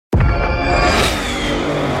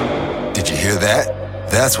that?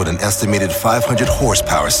 That's what an estimated 500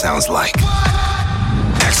 horsepower sounds like.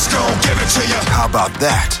 Gon' give it to you. How about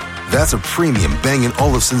that? That's a premium Bang &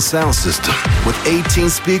 Olufsen sound system with 18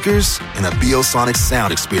 speakers and a Biosonic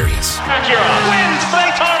sound experience. Acura wins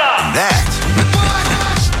Daytona. And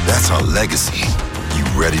that's our legacy. You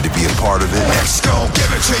ready to be a part of it? Gon'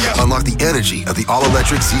 give it to you. Unlock the energy of the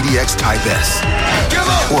all-electric ZDX Type S.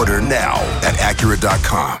 Order now at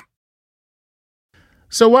Acura.com.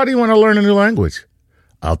 So why do you want to learn a new language?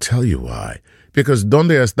 I'll tell you why. Because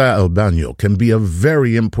 ¿Dónde está el baño? Can be a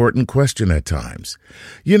very important question at times.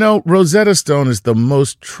 You know, Rosetta Stone is the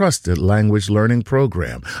most trusted language learning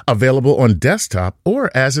program, available on desktop or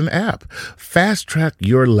as an app. Fast-track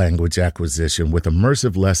your language acquisition with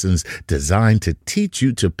immersive lessons designed to teach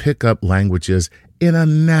you to pick up languages in a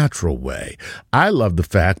natural way. I love the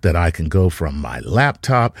fact that I can go from my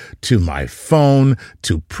laptop to my phone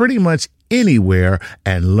to pretty much anywhere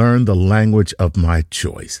and learn the language of my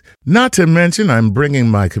choice. Not to mention, I'm bringing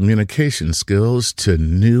my communication skills to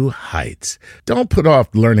new heights. Don't put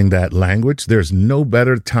off learning that language. There's no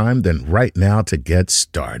better time than right now to get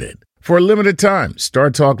started. For a limited time, Star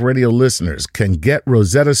Talk Radio listeners can get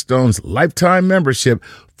Rosetta Stone's lifetime membership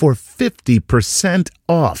for 50%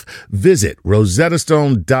 off. Visit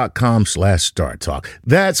rosettastone.com/StarTalk.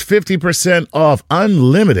 That's 50% off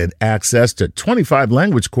unlimited access to 25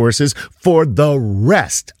 language courses for the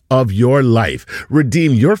rest of your life.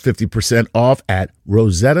 Redeem your 50% off at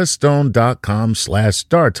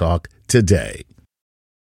rosettastone.com/StarTalk today.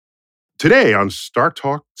 Today on Star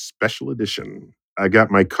Talk Special Edition, I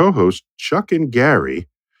got my co-host Chuck and Gary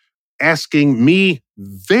asking me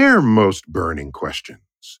their most burning questions.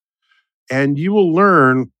 And you will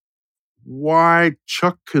learn why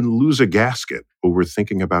Chuck can lose a gasket over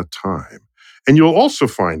thinking about time. And you'll also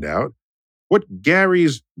find out what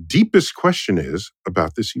Gary's deepest question is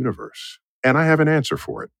about this universe. And I have an answer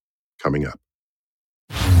for it coming up.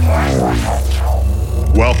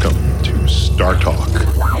 Welcome to Star Talk,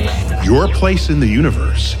 your place in the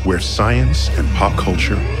universe where science and pop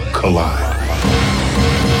culture collide.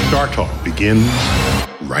 Star Talk begins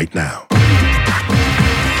right now.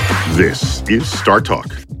 This is Star Talk.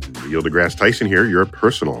 Neil deGrasse Tyson here, your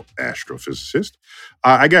personal astrophysicist.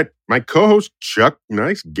 I got my co-host, Chuck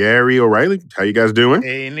Nice, Gary O'Reilly. How you guys doing?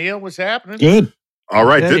 Hey, Neil, what's happening? Good. All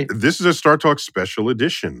right, Hey. this is a Star Talk special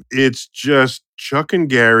edition. It's just Chuck and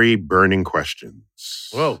Gary burning questions.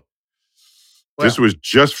 Whoa. This was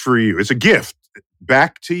just for you. It's a gift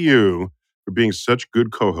back to you for being such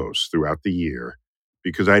good co-hosts throughout the year,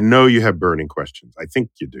 because I know you have burning questions. I think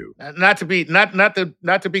you do. Not to be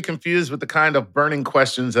confused with the kind of burning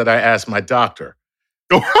questions that I asked my doctor.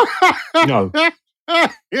 No.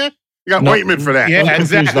 You got ointment for that. Yeah, Don't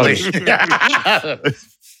confuse exactly.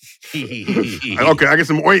 Okay, I got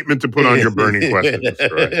some ointment to put on your burning questions.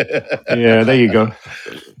 Right. Yeah, there you go.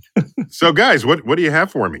 So, guys, what do you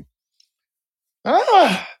have for me?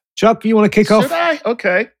 Chuck, you want to kick Should off? I?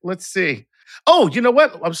 Okay, let's see. Oh, you know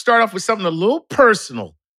what? I'll start off with something a little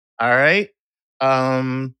personal. All right.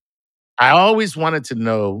 I always wanted to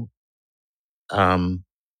know,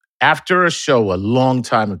 after a show a long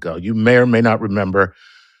time ago, you may or may not remember,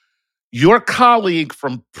 your colleague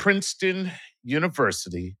from Princeton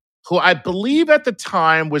University, who I believe at the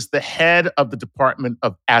time was the head of the Department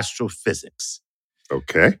of Astrophysics,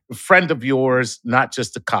 Okay. a friend of yours, not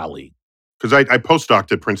just a colleague. Because I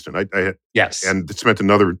postdoced at Princeton. I Yes. and spent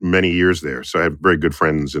another many years there. So I have very good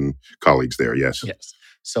friends and colleagues there, yes. Yes.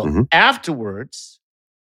 So afterwards,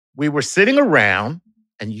 we were sitting around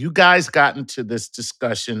and you guys got into this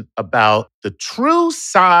discussion about the true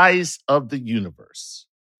size of the universe.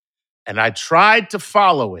 And I tried to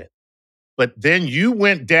follow it, but then you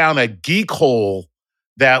went down a geek hole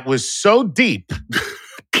that was so deep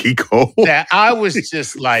Geek hole. that I was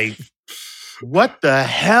just like, what the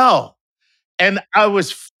hell? And I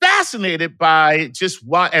was fascinated by just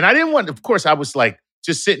why, and I didn't want, of course, I was like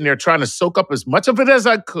just sitting there trying to soak up as much of it as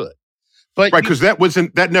I could. But Right, because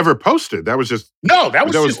that never posted. That was just no, that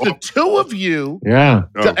was that just was the two of you. Yeah.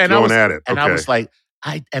 And I going was, at it. and I Okay. was like,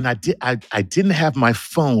 I didn't have my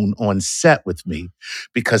phone on set with me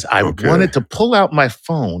because I Okay. wanted to pull out my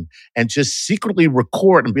phone and just secretly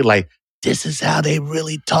record and be like, this is how they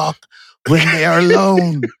really talk when they are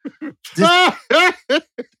alone.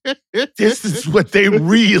 This is what they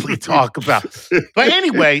really talk about. But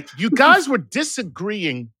anyway, you guys were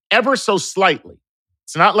disagreeing ever so slightly.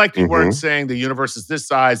 It's not like you weren't saying the universe is this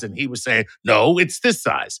size and he was saying, no, it's this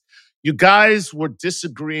size. You guys were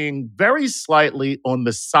disagreeing very slightly on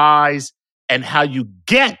the size and how you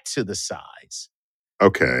get to the size.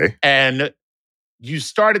 Okay. And you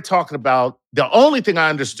started talking about, the only thing I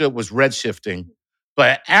understood was redshifting.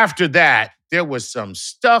 But after that, there was some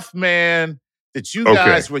stuff, man, that you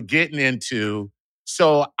guys were getting into.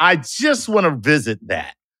 So I just want to visit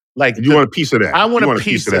that. Like, You want a piece of that? I want You a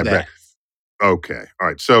piece of that. Okay. All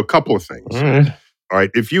right. So a couple of things. All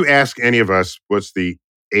right. If you ask any of us what's the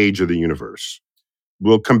age of the universe,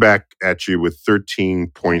 we'll come back at you with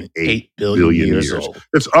 13.8 billion years. old.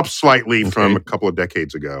 It's up slightly from a couple of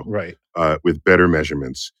decades ago, Right. with better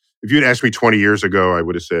measurements. If you'd asked me 20 years ago, I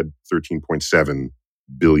would have said 13.7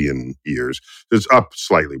 billion years. It's up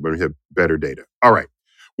slightly, but we have better data. All right.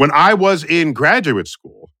 When I was in graduate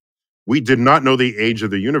school, we did not know the age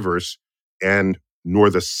of the universe and nor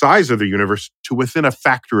the size of the universe to within a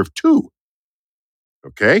factor of 2.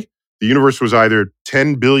 Okay? The universe was either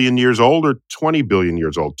 10 billion years old or 20 billion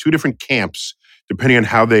years old. 2 different camps, depending on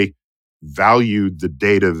how they valued the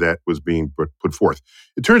data that was being put forth.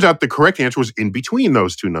 It turns out the correct answer was in between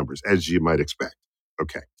those 2 numbers, as you might expect.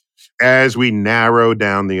 Okay. As we narrow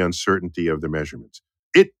down the uncertainty of the measurements,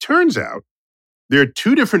 it turns out there are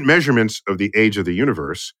 2 different measurements of the age of the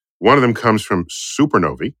universe. One of them comes from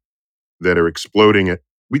supernovae that are exploding at.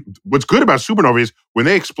 What's good about supernovae is when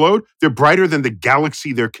they explode, they're brighter than the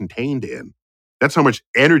galaxy they're contained in. That's how much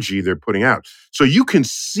energy they're putting out. So you can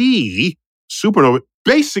see supernova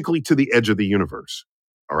basically to the edge of the universe.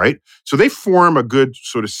 All right. So they form a good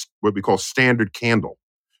sort of what we call standard candle.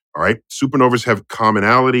 All right. Supernovas have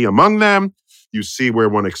commonality among them. You see where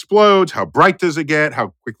one explodes. How bright does it get?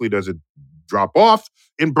 How quickly does it drop off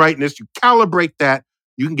in brightness? You calibrate that.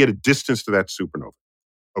 You can get a distance to that supernova.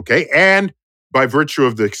 Okay. And by virtue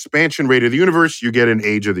of the expansion rate of the universe, you get an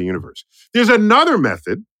age of the universe. There's another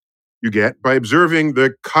method you get by observing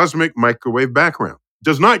the cosmic microwave background. It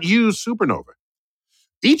does not use supernova.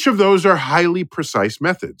 Each of those are highly precise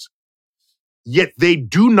methods, yet they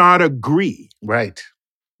do not agree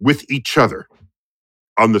with each other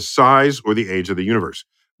on the size or the age of the universe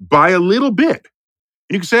by a little bit.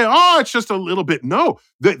 And you can say, oh, it's just a little bit. No,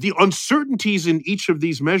 the uncertainties in each of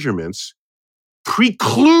these measurements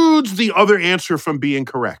precludes the other answer from being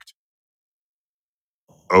correct.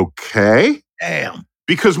 Okay. Damn.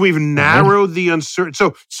 Because we've narrowed the uncertainty.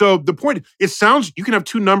 So the point, it sounds, you can have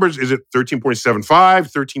 2 numbers. Is it 13.75,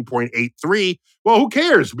 13.83? Well, who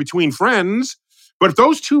cares between friends? But if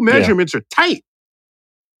those 2 measurements are tight,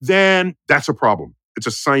 then that's a problem. It's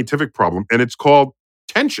a scientific problem, and it's called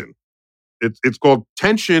tension. It's called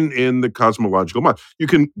tension in the cosmological model. You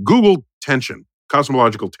can Google tension,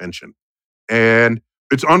 cosmological tension. And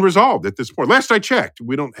it's unresolved at this point. Last I checked,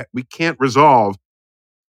 we can't resolve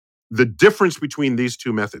the difference between these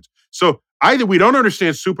 2 methods. So either we don't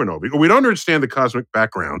understand supernovae or we don't understand the cosmic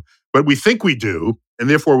background, but we think we do, and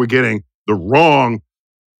therefore we're getting the wrong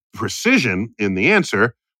precision in the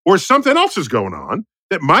answer, or something else is going on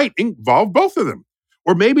that might involve both of them.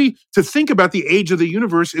 Or maybe to think about the age of the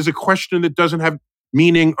universe is a question that doesn't have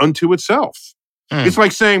meaning unto itself. It's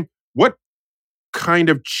like saying, what kind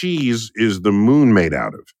of cheese is the moon made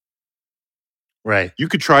out of? Right. You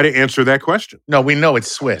could try to answer that question. No, we know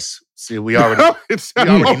it's Swiss. See, we already know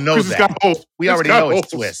that. We already know it's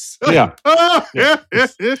Swiss. Yeah.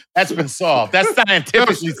 That's been solved. That's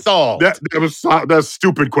scientifically solved. That's a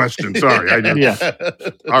stupid question. Sorry.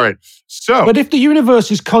 All right. So, but if the universe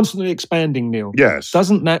is constantly expanding, Neil, yes,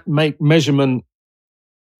 doesn't that make measurement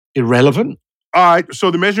irrelevant? So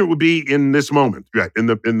the measurement would be in this moment, right? In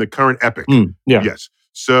the current epoch. Yeah. Yes.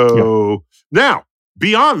 So now,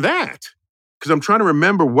 beyond that, because I'm trying to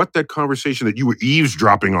remember what that conversation that you were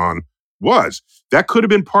eavesdropping on was. That could have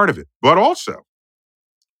been part of it. But also,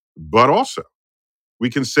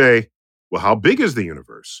 we can say, well, how big is the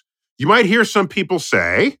universe? You might hear some people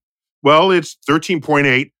say, well, it's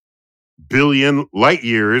 13.8 billion light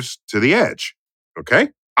years to the edge. Okay?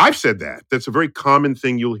 I've said that. That's a very common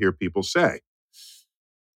thing you'll hear people say.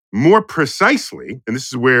 More precisely, and this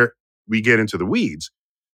is where we get into the weeds,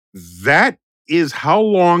 that is how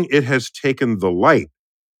long it has taken the light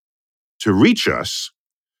to reach us,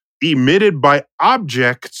 emitted by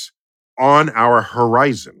objects on our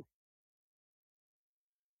horizon.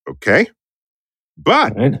 Okay?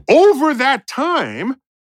 But over that time,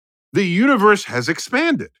 the universe has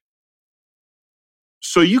expanded.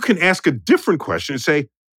 So you can ask a different question and say,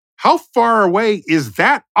 how far away is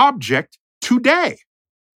that object today?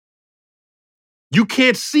 You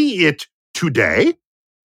can't see it today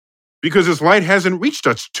because its light hasn't reached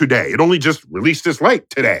us today. It only just released its light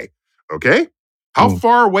today. Okay? How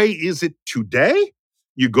far away is it today?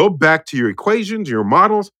 You go back to your equations, your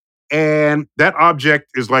models, and that object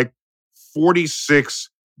is like 46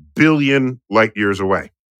 billion light years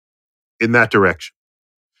away in that direction.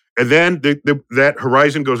 And then that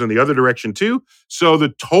horizon goes in the other direction too. So the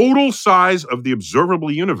total size of the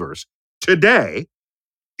observable universe today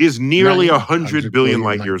is nearly 100 billion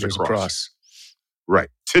light years across. Right,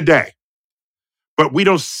 today. But we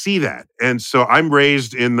don't see that. And so I'm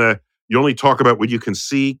raised in you only talk about what you can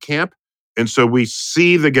see camp. And so we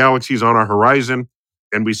see the galaxies on our horizon,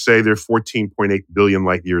 and we say they're 14.8 billion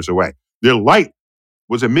light years away. Their light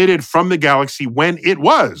was emitted from the galaxy when it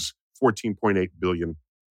was 13.8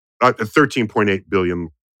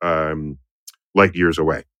 billion light years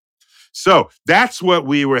away. So that's what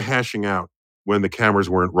we were hashing out when the cameras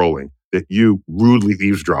weren't rolling, that you rudely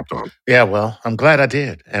eavesdropped on. Yeah, well, I'm glad I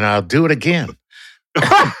did, and I'll do it again.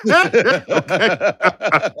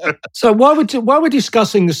 So while we're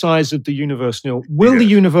discussing the size of the universe, Neil, will the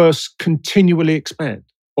universe continually expand?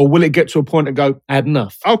 Or will it get to a point and go, I had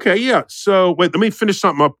enough? Okay, yeah. So wait, let me finish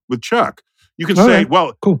something up with Chuck. You can say,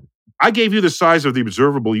 well, cool. I gave you the size of the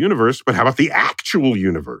observable universe, but how about the actual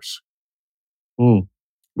universe?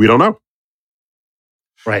 We don't know.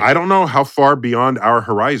 Right. I don't know how far beyond our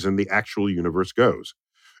horizon the actual universe goes.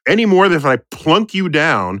 Any more than if I plunk you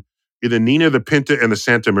down in the Nina, the Pinta, and the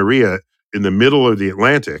Santa Maria in the middle of the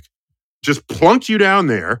Atlantic, just plunked you down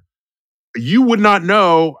there, you would not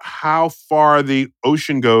know how far the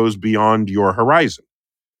ocean goes beyond your horizon.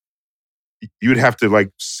 You'd have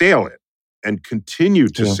to sail it and continue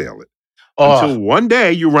to sail it until one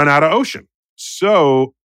day you run out of ocean.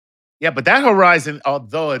 So, yeah, but that horizon,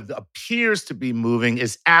 although it appears to be moving,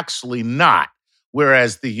 is actually not.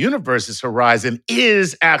 Whereas the universe's horizon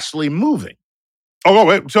is actually moving.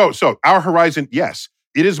 So our horizon, yes,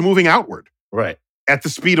 it is moving outward. Right. At the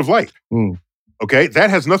speed of light. Okay, that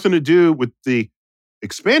has nothing to do with the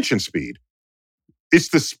expansion speed. It's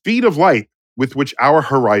the speed of light with which our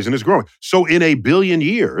horizon is growing. So in a billion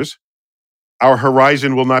years, our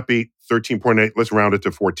horizon will not be 13.8, let's round it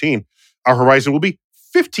to 14. Our horizon will be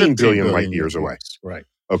 15 billion light years away. Right.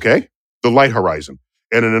 Okay, the light horizon.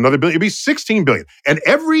 And in another billion, it'll be 16 billion. And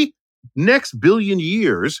every next billion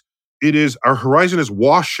years, our horizon is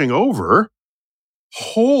washing over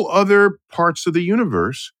whole other parts of the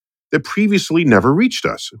universe that previously never reached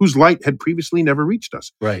us, whose light had previously never reached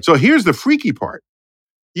us. Right. So here's the freaky part.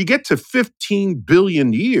 You get to 15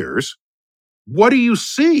 billion years, what do you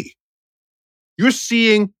see? You're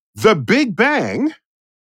seeing the Big Bang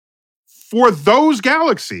for those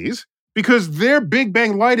galaxies because their Big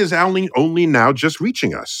Bang light is only now just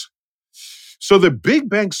reaching us. So the Big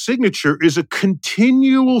Bang signature is a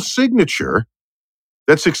continual signature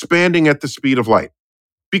that's expanding at the speed of light.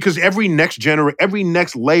 Because every next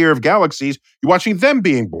layer of galaxies, you're watching them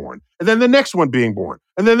being born, and then the next one being born,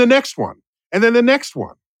 and then the next one, and then the next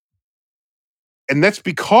one. And that's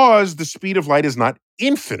because the speed of light is not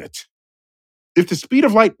infinite. If the speed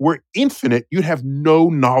of light were infinite, you'd have no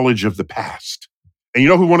knowledge of the past. And you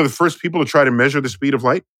know who one of the first people to try to measure the speed of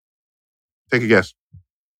light? Take a guess.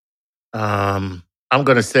 I'm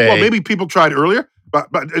going to say... Well, maybe people tried earlier, but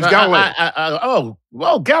it's Galileo.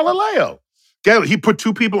 Galileo. He put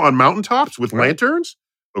two people on mountaintops with lanterns,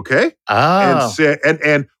 okay? Oh.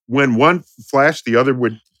 And when one flashed, the other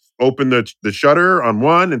would open the shutter on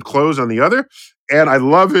one and close on the other. And I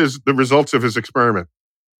love the results of his experiment.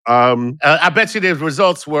 I bet you the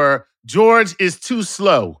results were, George is too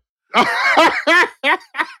slow. I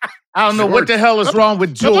don't know what the hell is wrong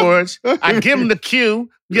with George. I give him the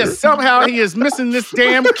cue, yet somehow he is missing this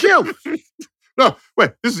damn cue. No,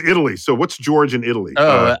 wait, this is Italy. So what's George in Italy?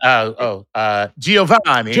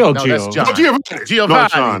 Giovanni. Giorgio. No, that's John.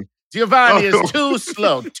 Giovanni. Giovanni is too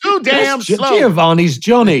slow. Too damn slow. Giovanni's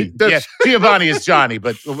Johnny. Yes, Giovanni is Johnny,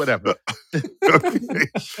 but whatever. Okay.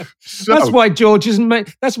 So, That's why George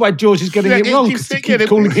That's why George is getting it wrong, because he keeps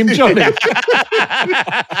calling him Johnny.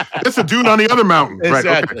 that's a dude on the other mountain.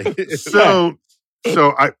 Exactly. Right, okay. So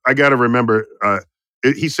I got to remember,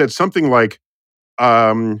 he said something like,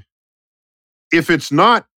 if it's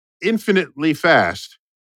not infinitely fast,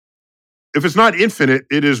 if it's not infinite,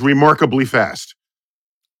 it is remarkably fast.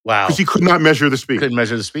 Wow. Because he could not measure the speed. Couldn't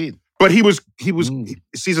measure the speed. But he's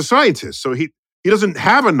a scientist, so he doesn't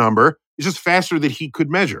have a number. It's just faster than he could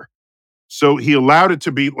measure. So he allowed it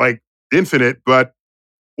to be like infinite,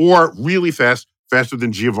 or really fast, faster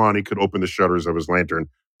than Giovanni could open the shutters of his lantern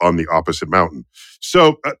on the opposite mountain.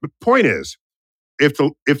 So the point is,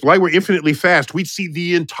 if light were infinitely fast, we'd see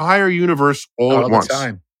the entire universe all at once. All the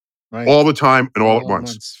time. Right. All the time and all at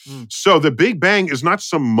once. So the Big Bang is not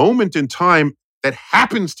some moment in time that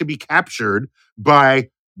happens to be captured by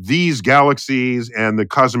these galaxies and the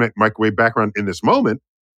cosmic microwave background in this moment.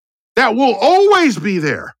 That will always be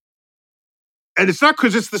there. And it's not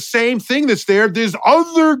because it's the same thing that's there. There's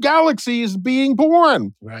other galaxies being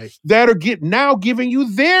born that are now giving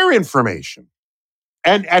you their information.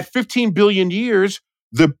 And at 15 billion years,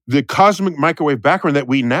 the cosmic microwave background that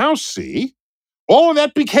we now see, all of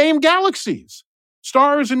that became galaxies,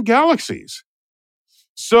 stars and galaxies.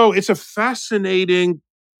 So it's a fascinating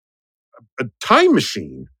time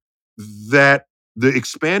machine that the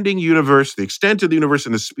expanding universe, the extent of the universe,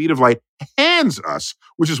 and the speed of light hands us,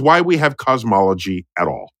 which is why we have cosmology at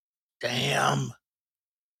all. Damn.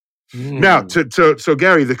 Now, so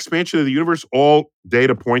Gary, the expansion of the universe, all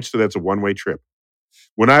data points to that's a one-way trip.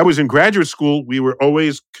 When I was in graduate school, we were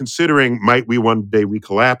always considering, might we one day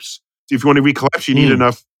recollapse? If you want to recollapse, you need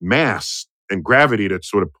enough mass and gravity to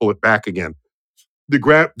sort of pull it back again.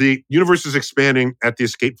 The universe is expanding at the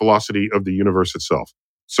escape velocity of the universe itself.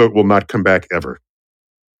 So it will not come back ever.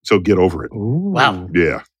 So get over it. Ooh. Wow.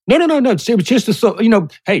 Yeah. No. It was just a thought,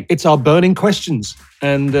 hey, it's our burning questions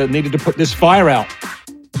and needed to put this fire out.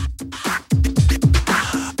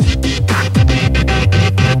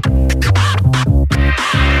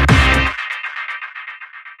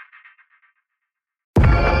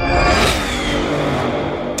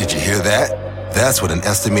 Did you hear that? That's what an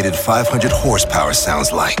estimated 500 horsepower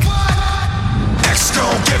sounds like. Next, go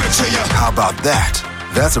give it to you. How about that?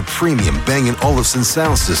 That's a premium Bang & Olufsen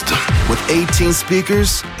sound system with 18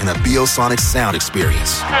 speakers and a Biosonic sound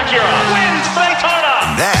experience. Acura wins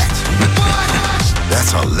Daytona. And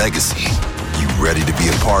that's our legacy. You ready to be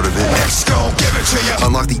a part of it? Next, go give it to you.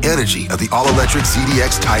 Unlock the energy of the all-electric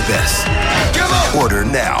ZDX Type S. Order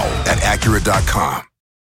now at Acura.com.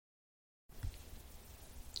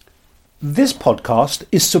 This podcast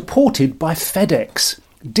is supported by FedEx.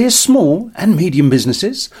 Dear small and medium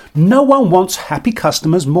businesses, no one wants happy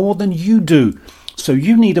customers more than you do. So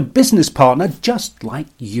you need a business partner just like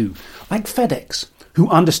you, like FedEx, who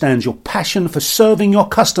understands your passion for serving your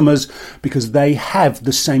customers because they have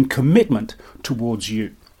the same commitment towards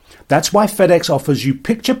you. That's why FedEx offers you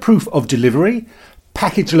picture proof of delivery,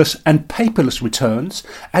 packageless and paperless returns,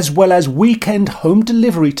 as well as weekend home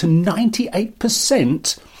delivery to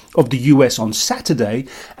 98% of the US on Saturday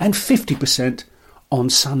and 50% on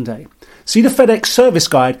Sunday. See the FedEx service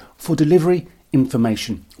guide for delivery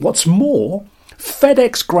information. What's more,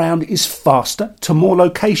 FedEx Ground is faster to more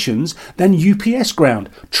locations than UPS Ground.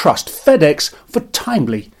 Trust FedEx for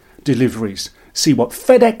timely deliveries. See what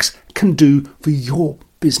FedEx can do for your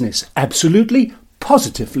business. Absolutely,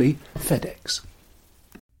 positively FedEx.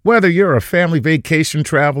 Whether you're a family vacation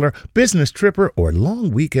traveler, business tripper, or long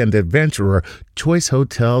weekend adventurer, Choice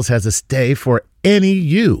Hotels has a stay for any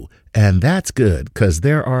you. And that's good, because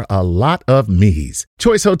there are a lot of me's.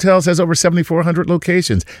 Choice Hotels has over 7,400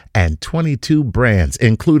 locations and 22 brands,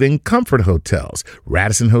 including Comfort Hotels,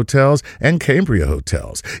 Radisson Hotels, and Cambria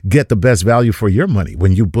Hotels. Get the best value for your money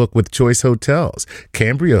when you book with Choice Hotels.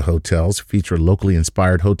 Cambria Hotels feature locally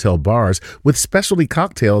inspired hotel bars with specialty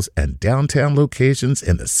cocktails and downtown locations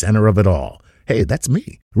in the center of it all. Hey, that's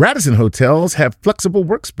me. Radisson Hotels have flexible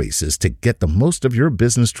workspaces to get the most of your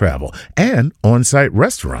business travel and on-site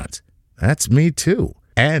restaurants. That's me too.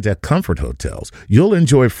 And at Comfort Hotels, you'll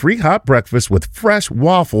enjoy free hot breakfast with fresh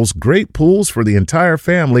waffles, great pools for the entire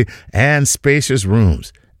family, and spacious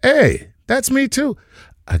rooms. Hey, that's me too.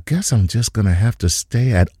 I guess I'm just going to have to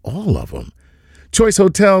stay at all of them. Choice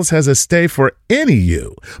Hotels has a stay for any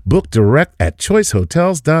you. Book direct at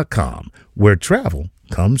choicehotels.com, where travel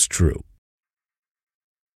comes true.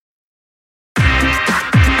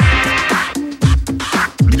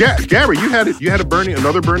 Yeah, Gary, you had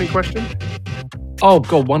another burning question? Oh,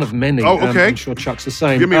 God, one of many. Oh, okay. I'm sure Chuck's the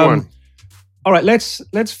same. Give me one. All right, let's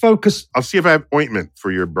focus. I'll see if I have ointment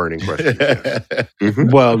for your burning question.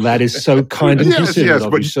 Well, that is so kind and considerate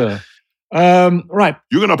of you, sir. Right.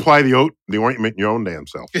 You're going to apply the ointment in your own damn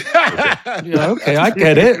self. Okay, I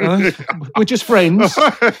get it. We're just friends.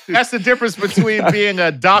 That's the difference between being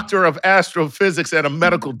a doctor of astrophysics and a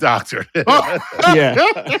medical doctor. Yeah.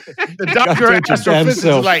 The doctor of astrophysics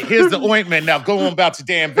is like, here's the ointment, now go on about your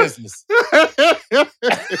damn business.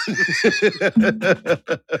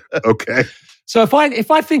 Okay. So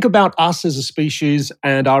if I think about us as a species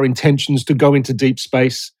and our intentions to go into deep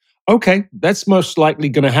space, okay, that's most likely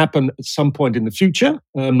going to happen at some point in the future.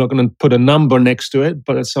 I'm not going to put a number next to it,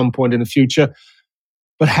 but at some point in the future.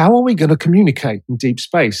 But how are we going to communicate in deep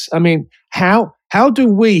space? I mean, how do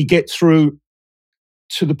we get through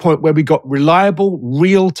to the point where we got reliable,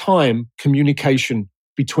 real-time communication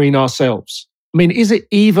between ourselves? I mean, is it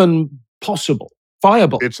even possible,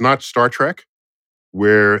 viable? It's not Star Trek,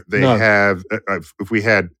 where they have. If we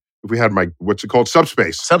had my what's it called,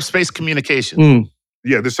 subspace communication.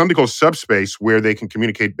 there's something called subspace where they can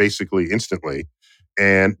communicate basically instantly.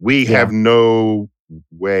 And we have no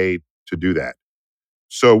way to do that.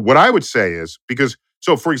 So what I would say is,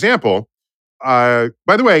 for example, by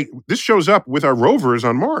the way, this shows up with our rovers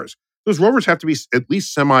on Mars. Those rovers have to be at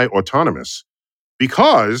least semi-autonomous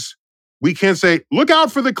because we can't say, look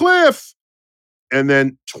out for the cliff. And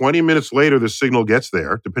then 20 minutes later, the signal gets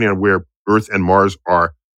there, depending on where Earth and Mars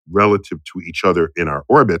are relative to each other in our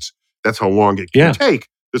orbits. That's how long it can take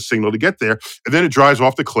the signal to get there. And then it drives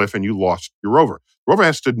off the cliff and you lost your rover. The rover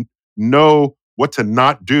has to know what to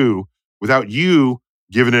not do without you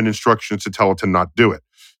giving it instructions to tell it to not do it.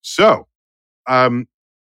 So, and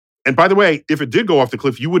by the way, if it did go off the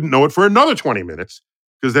cliff, you wouldn't know it for another 20 minutes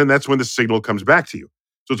because then that's when the signal comes back to you.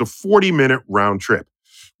 So it's a 40-minute round trip.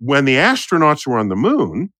 When the astronauts were on the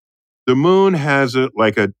moon has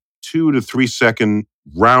a 2 to 3 second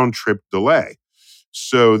round trip delay.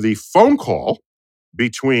 So the phone call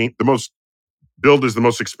between billed as the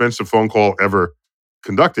most expensive phone call ever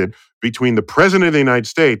conducted between the President of the United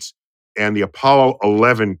States and the Apollo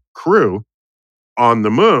 11 crew on the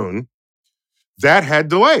moon, that had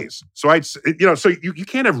delays. So you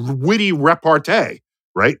can't have witty repartee,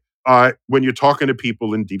 right? When you're talking to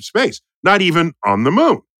people in deep space, not even on the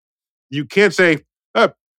moon. You can't say,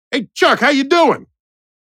 hey, Chuck, how you doing?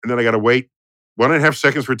 And then I got to wait 1.5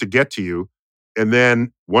 seconds for it to get to you. And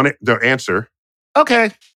then the answer.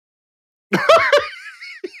 Okay.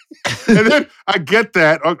 And then I get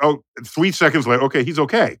that. 3 seconds later, okay, he's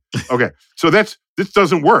okay. Okay. So this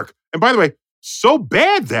doesn't work. And by the way, so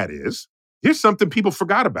bad that is, here's something people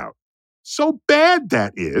forgot about. So bad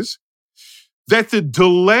that is that the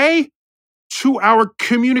delay to our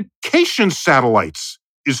communication satellites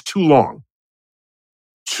is too long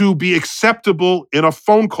to be acceptable in a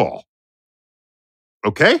phone call.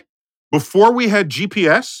 Okay? Before we had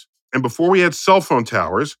GPS and before we had cell phone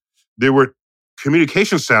towers, there were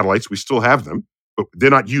communication satellites, we still have them, but they're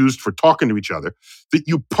not used for talking to each other, that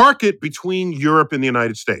you park it between Europe and the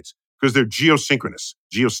United States because they're geosynchronous,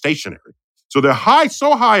 geostationary. So they're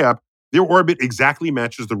so high up, their orbit exactly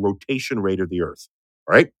matches the rotation rate of the Earth.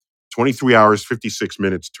 All right? 23 hours, 56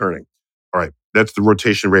 minutes turning. All right, that's the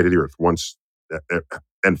rotation rate of the Earth, once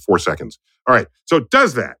and 4 seconds. All right, so it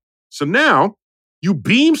does that. So now you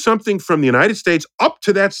beam something from the United States up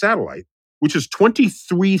to that satellite, which is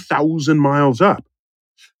 23,000 miles up.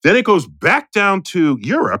 Then it goes back down to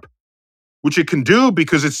Europe, which it can do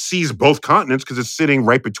because it sees both continents because it's sitting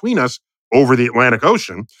right between us over the Atlantic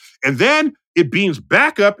Ocean. And then it beams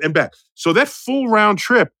back up and back. So that full round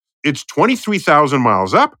trip, it's 23,000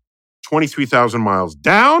 miles up, 23,000 miles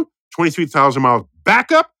down, 23,000 miles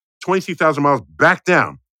back up, 23,000 miles back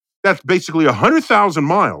down. That's basically 100,000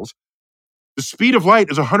 miles. The speed of light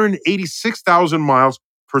is 186,000 miles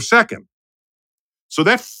per second. So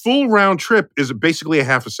that full round trip is basically a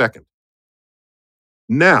half a second.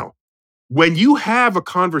 Now, when you have a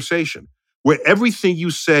conversation where everything you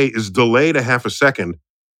say is delayed a half a second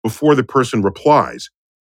before the person replies,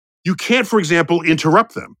 you can't, for example,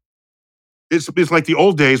 interrupt them. It's like the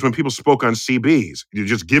old days when people spoke on CBs. You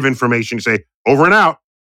just give information, you say, over and out,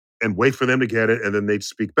 and wait for them to get it, and then they'd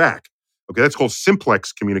speak back. Okay, that's called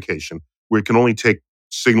simplex communication, where it can only take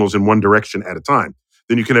signals in one direction at a time.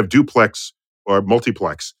 Then you can have duplex or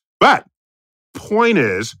multiplex. But point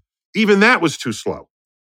is, even that was too slow,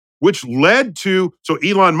 which led to, so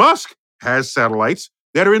Elon Musk has satellites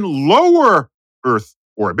that are in lower Earth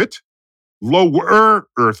orbit, so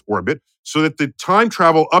that the time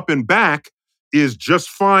travel up and back is just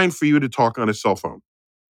fine for you to talk on a cell phone.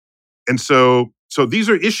 And so these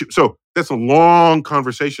are issues. So that's a long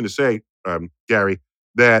conversation to say, Gary,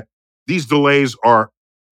 that these delays are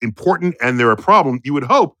important and they're a problem. You would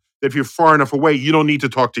hope that if you're far enough away, you don't need to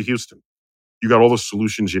talk to Houston. You got all the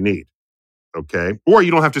solutions you need, okay? Or you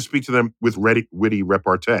don't have to speak to them with witty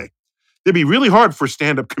repartee. It'd be really hard for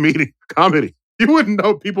stand-up comedy. You wouldn't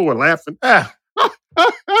know people were laughing.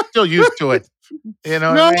 Still used to it. You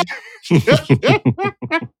know No. what I mean?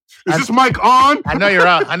 Is this mic on? I know you're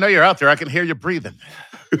out. I know you're out there. I can hear you breathing.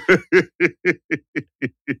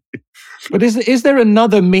 But is there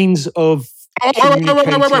another means of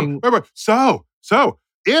communicating? Wait. So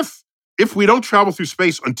if we don't travel through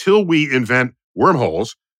space until we invent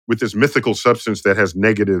wormholes with this mythical substance that has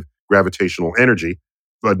negative gravitational energy,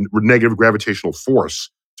 but negative gravitational force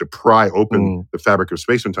to pry open the fabric of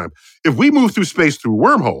space and time. If we move through space through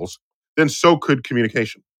wormholes, then so could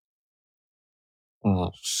communication.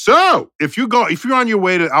 So if you're on your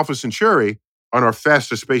way to Alpha Centauri on our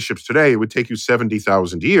fastest spaceships today, it would take you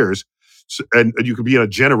 70,000 years. And you could be in a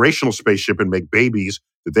generational spaceship and make babies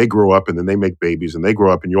that they grow up and then they make babies and they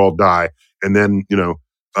grow up and you all die. and then,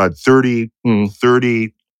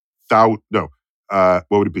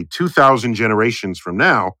 2,000 generations from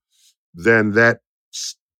now, then that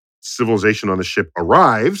civilization on the ship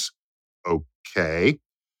arrives. Okay.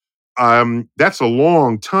 That's a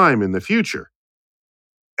long time in the future.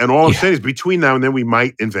 And all I'm saying is between now and then we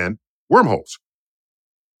might invent wormholes.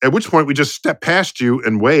 At which point we just step past you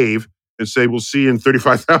and wave and say, we'll see you in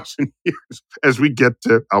 35,000 years as we get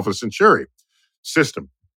to Alpha Centauri system.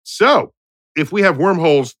 So if we have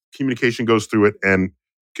wormholes, communication goes through it and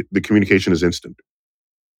the communication is instant.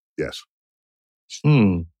 Yes.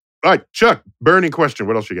 All right, Chuck, burning question.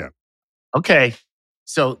 What else you got? Okay.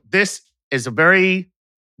 So this is a very,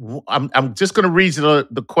 I'm just going to read you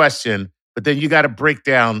the question, but then you got to break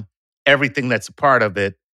down everything that's a part of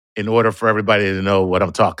it in order for everybody to know what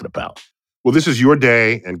I'm talking about. Well, this is your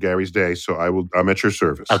day and Gary's day, so I'm at your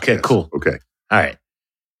service. Okay, yes. Cool. Okay. All right.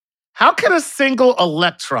 How can a single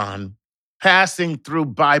electron passing through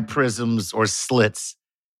biprisms or slits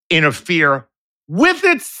interfere with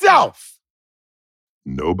itself?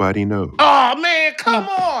 Nobody knows. Oh man, come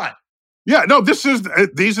on. Yeah, no, these are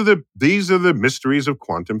the mysteries of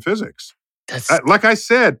quantum physics. Like I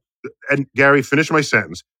said, and Gary, finish my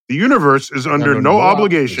sentence. The universe is under no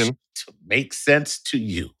obligation to make sense to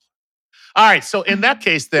you. All right, so in that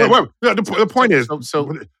case, then the point is,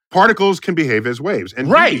 particles can behave as waves, and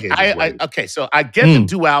right. Okay, so I get the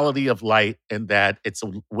duality of light and that it's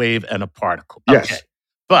a wave and a particle. Yes. Okay,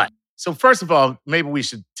 but so first of all, maybe we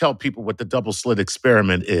should tell people what the double slit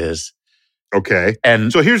experiment is. Okay,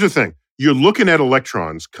 and so here's the thing: you're looking at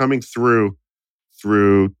electrons coming through.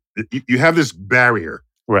 You have this barrier,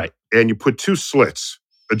 right? And you put two slits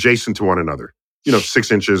adjacent to one another.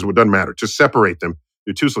 6 inches, it doesn't matter. Just separate them.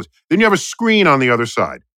 Your two slits. Then you have a screen on the other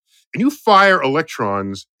side, and you fire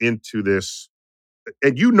electrons into this,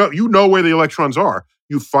 and you know where the electrons are.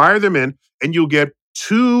 You fire them in, and you'll get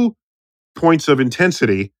 2 points of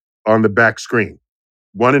intensity on the back screen.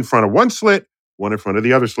 One in front of one slit, one in front of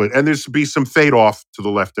the other slit, and there's be some fade off to the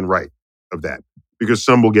left and right of that because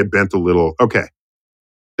some will get bent a little. Okay,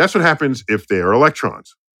 that's what happens if they are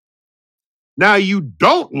electrons. Now you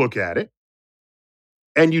don't look at it.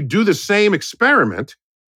 And you do the same experiment.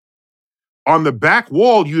 On the back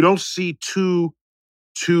wall, you don't see two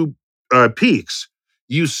peaks.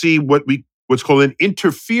 You see what's called an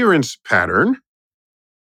interference pattern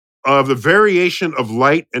of the variation of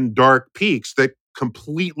light and dark peaks that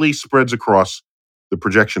completely spreads across the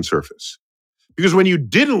projection surface. Because when you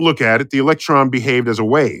didn't look at it, the electron behaved as a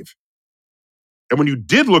wave. And when you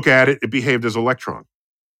did look at it, it behaved as an electron.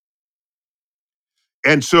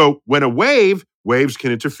 And so when waves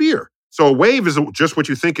can interfere. So a wave is just what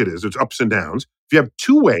you think it is. It's ups and downs. If you have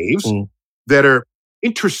two waves that are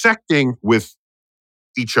intersecting with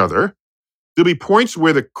each other, there'll be points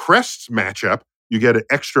where the crests match up. You get an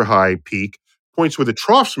extra high peak. Points where the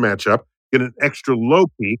troughs match up, get an extra low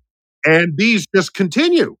peak. And these just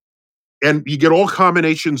continue. And you get all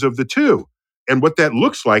combinations of the two. And what that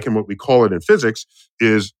looks like, and what we call it in physics,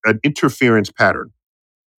 is an interference pattern.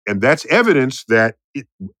 And that's evidence that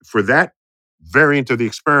for that variant of the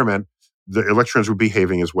experiment, the electrons were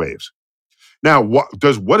behaving as waves. Now, what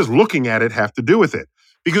does looking at it have to do with it?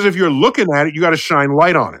 Because if you're looking at it, you got to shine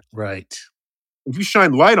light on it. Right. If you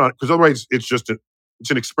shine light on it, because otherwise it's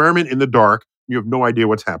an experiment in the dark. You have no idea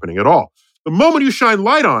what's happening at all. The moment you shine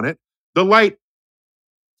light on it, the light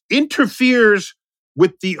interferes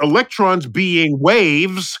with the electrons being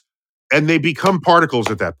waves, and they become particles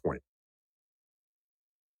at that point.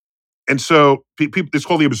 And so it's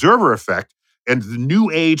called the observer effect, and the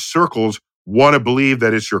New Age circles want to believe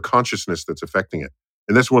that it's your consciousness that's affecting it.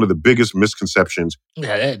 And that's one of the biggest misconceptions.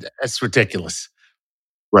 Yeah, that's ridiculous.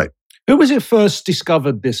 Right. Who was it first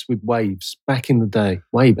discovered this with waves back in the day,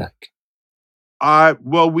 way back?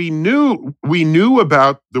 Well, we knew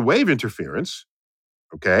about the wave interference,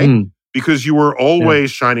 okay? Because you were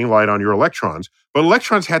always shining light on your electrons, but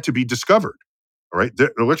electrons had to be discovered, all right?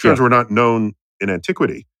 The electrons were not known in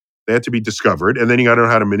antiquity. They had to be discovered, and then you got to know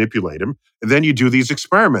how to manipulate them, and then you do these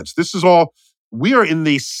experiments. This is all, we are in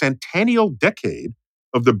the centennial decade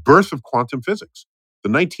of the birth of quantum physics. The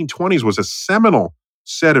 1920s was a seminal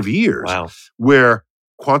set of years where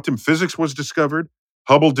quantum physics was discovered.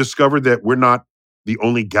 Hubble discovered that we're not the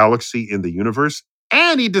only galaxy in the universe,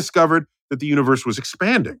 and he discovered that the universe was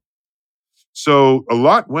expanding. So a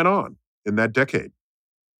lot went on in that decade.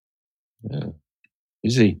 Yeah.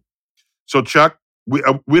 Easy. So Chuck, we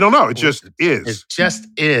don't know. It just is. It just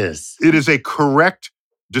is. It is a correct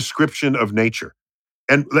description of nature.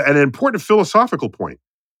 And an important philosophical point.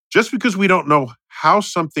 Just because we don't know how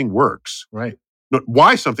something works, right?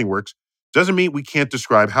 Why something works, doesn't mean we can't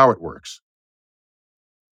describe how it works.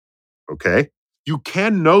 okay? You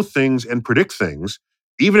can know things and predict things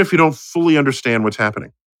even if you don't fully understand what's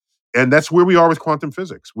happening. And that's where we are with quantum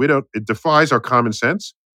physics. It defies our common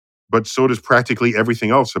sense, but so does practically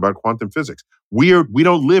everything else about quantum physics. We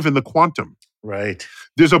don't live in the quantum. Right.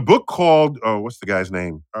 There's a book called, what's the guy's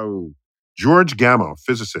name? George Gamow,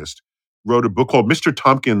 physicist, wrote a book called Mr.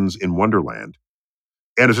 Tompkins in Wonderland.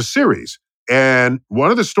 And it's a series. And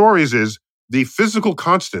one of the stories is the physical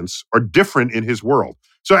constants are different in his world.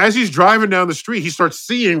 So as he's driving down the street, he starts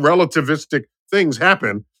seeing relativistic things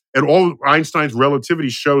happen. And all Einstein's relativity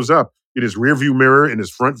shows up in his rear view mirror, in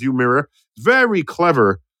his front view mirror. Very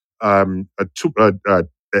clever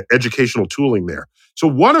educational tooling there. So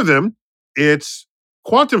one of them, it's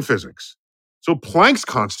quantum physics. So Planck's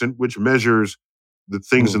constant, which measures the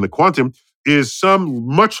things in the quantum, is some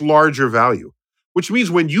much larger value, which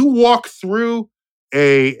means when you walk through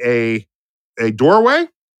a doorway,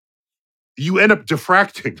 you end up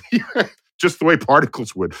diffracting, just the way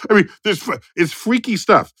particles would. I mean, it's freaky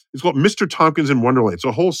stuff. It's called Mr. Tompkins in Wonderland. It's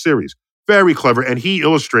a whole series. Very clever. And he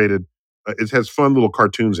illustrated, it has fun little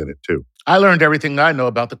cartoons in it, too. I learned everything I know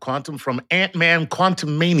about the quantum from Ant-Man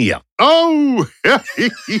Quantumania. Oh!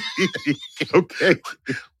 Okay.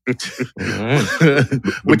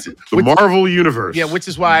 The Marvel Universe. Yeah, which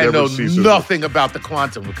is why I know nothing about the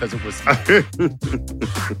quantum, because it was...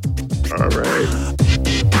 All right.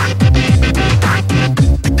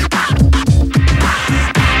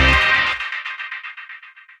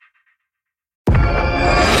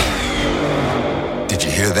 Did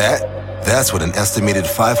you hear that? That's what an estimated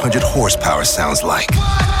 500 horsepower sounds like.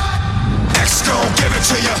 Next, go give it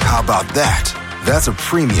to you. How about that? That's a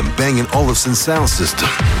premium Bang & Olufsen sound system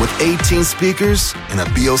with 18 speakers and a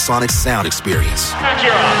Biosonic sound experience.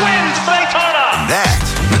 Acura wins Daytona. And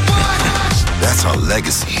that's our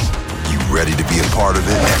legacy. You ready to be a part of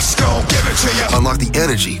it? Next, go give it to you. Unlock the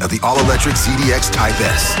energy of the all-electric ZDX Type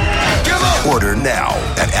S. Order now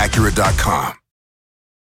at Acura.com.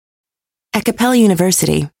 At Capella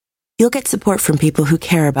University, you'll get support from people who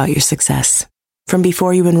care about your success. From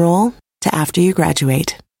before you enroll to after you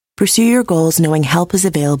graduate, pursue your goals knowing help is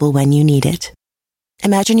available when you need it.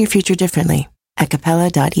 Imagine your future differently at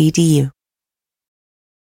capella.edu.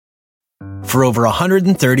 For over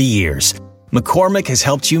 130 years, McCormick has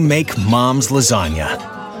helped you make Mom's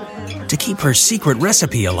lasagna to keep her secret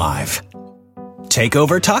recipe alive. Take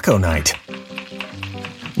over taco night.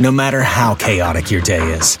 No matter how chaotic your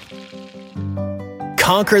day is.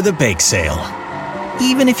 Conquer the bake sale,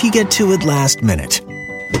 even if you get to it last minute.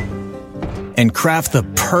 And craft the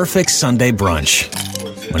perfect Sunday brunch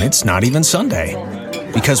when it's not even Sunday.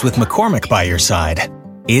 Because with McCormick by your side,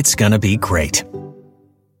 it's gonna be great.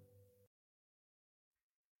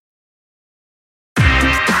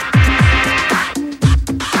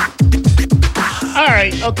 All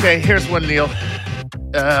right, okay, here's one, Neil.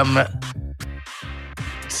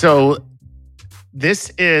 So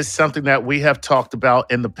this is something that we have talked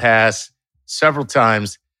about in the past several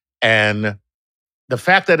times, and the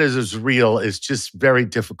fact that it is real is just very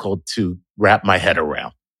difficult to wrap my head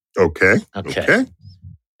around. Okay.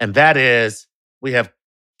 And that is, we have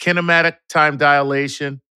kinematic time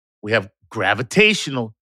dilation, we have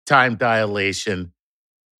gravitational time dilation,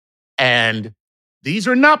 and these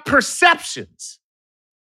are not perceptions.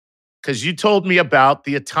 Because you told me about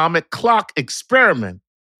the atomic clock experiment.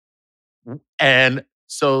 And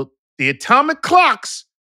so the atomic clocks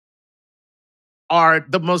are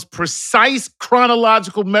the most precise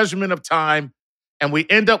chronological measurement of time, and we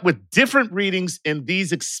end up with different readings in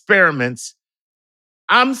these experiments.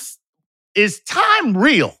 Is time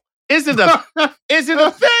real? Is it a thing? Is it even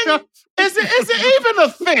a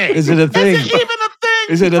thing? Is it a thing? Is it even a thing?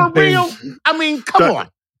 Is it for real? I mean, come on.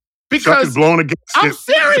 Chuck is blowing a gasket. I'm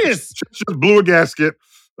serious. Just blew a gasket.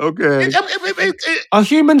 Okay. Are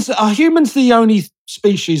humans the only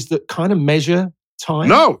species that kind of measure time?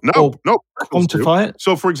 No. Quantify it?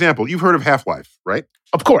 So, for example, you've heard of half-life, right?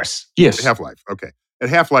 Of course. Yes. Half-life. Okay. At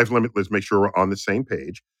half-life limit, let's make sure we're on the same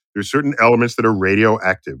page. There's certain elements that are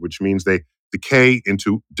radioactive, which means they decay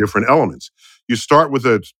into different elements. You start with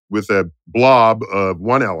a blob of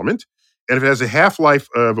one element, and if it has a half-life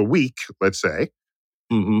of a week, let's say,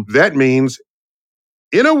 that means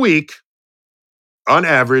in a week, on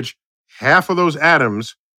average, half of those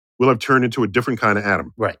atoms will have turned into a different kind of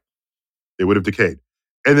atom. Right. They would have decayed.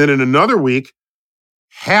 And then in another week,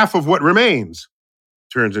 half of what remains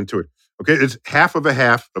turns into it. Okay, it's half of a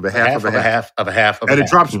half of a half of a half of a half of a half. And half. it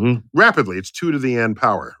drops rapidly. It's 2 to the n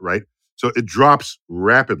power, right? So it drops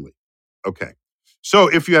rapidly. Okay. So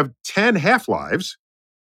if you have 10 half-lives,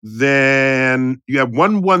 then you have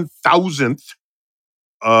 1/1000th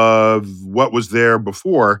of what was there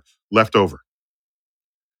before left over.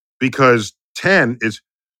 Because 10 is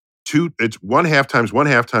it's 1/2 times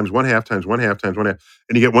 1/2 times 1/2 times 1/2 times 1/2,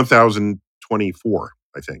 and you get 1,024,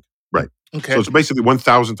 I think. Right. Okay. So it's basically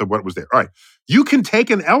 1,000th of what was there. All right. You can take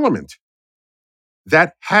an element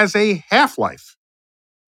that has a half-life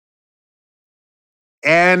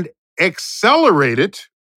and accelerate it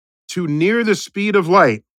to near the speed of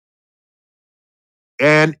light,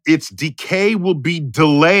 and its decay will be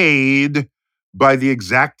delayed by the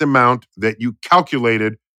exact amount that you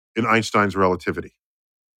calculated in Einstein's relativity.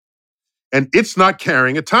 And it's not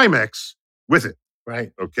carrying a Timex with it.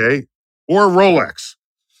 Right. Okay? Or a Rolex.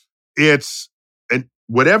 It's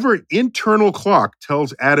whatever internal clock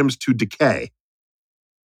tells atoms to decay,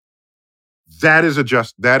 that is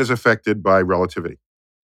affected by relativity.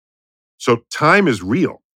 So time is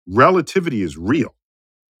real. Relativity is real.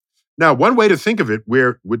 Now, one way to think of it,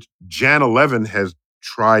 which Jan 11 has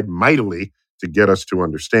tried mightily to get us to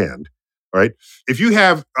understand, all right? If you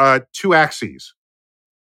have two axes,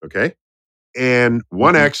 okay, and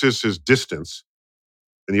one axis is distance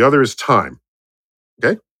and the other is time,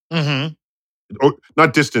 okay? Mm-hmm. Oh,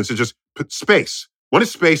 not distance, it's just space. One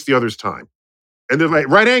is space, the other is time. And they're like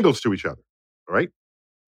right angles to each other, all right?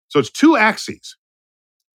 So it's two axes.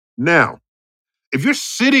 Now, if you're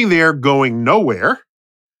sitting there going nowhere,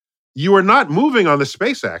 you are not moving on the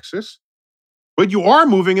space axis, but you are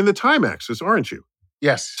moving in the time axis, aren't you?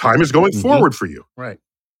 Yes. Time is going forward for you. Right.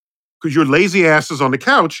 Because your lazy ass is on the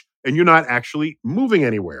couch and you're not actually moving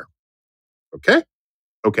anywhere. Okay?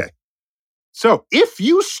 Okay. So if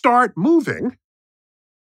you start moving,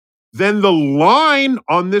 then the line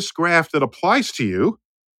on this graph that applies to you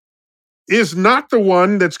is not the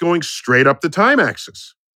one that's going straight up the time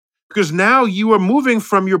axis. Because now you are moving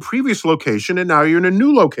from your previous location and now you're in a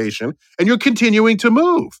new location and you're continuing to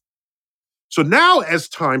move. So now as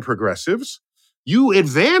time progresses, you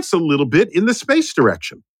advance a little bit in the space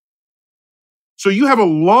direction. So you have a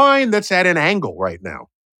line that's at an angle right now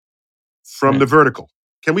from the vertical.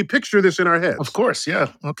 Can we picture this in our heads? Of course,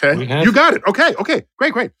 yeah. Okay. You got it. Okay.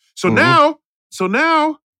 Great. So now,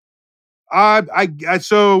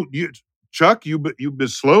 Chuck, you've been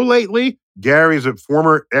slow lately. Gary is a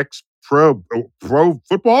former ex-pro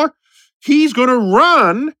footballer. He's going to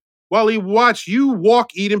run while he watch you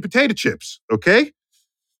walk eating potato chips, okay?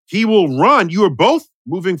 He will run. You are both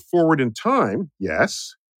moving forward in time,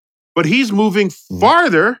 yes, but he's moving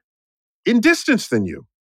farther in distance than you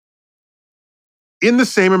in the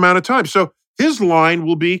same amount of time. So his line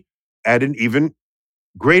will be at an even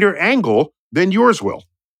greater angle than yours will,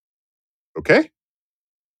 okay?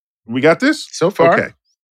 We got this? So far. Okay.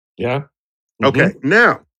 Yeah. Okay,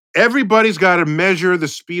 now, everybody's got to measure the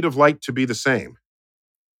speed of light to be the same.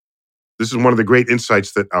 This is one of the great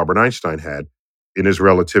insights that Albert Einstein had in his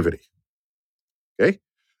relativity. Okay?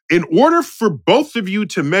 In order for both of you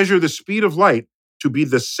to measure the speed of light to be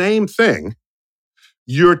the same thing,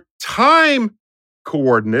 your time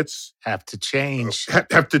coordinates Have to change.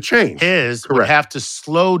 have to change. His would Correct. have to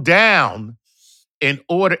slow down in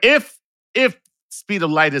order, if speed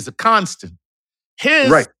of light is a constant.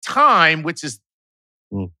 His Right. time, which is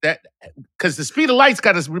that, because the speed of light's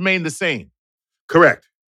got to remain the same. Correct.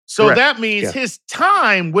 So Correct. that means Yeah. his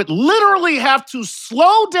time would literally have to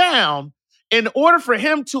slow down in order for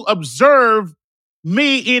him to observe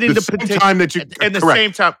me eating The the same potato. time that you- and the correct.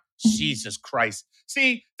 same time. Jesus Christ.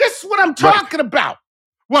 See, this is what I'm talking about.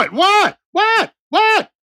 What? We're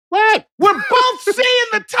both seeing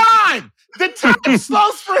the time. The time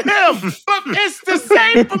slows for him, but it's the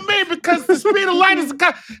same for me because the speed of light is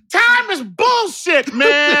time is bullshit,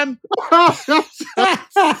 man.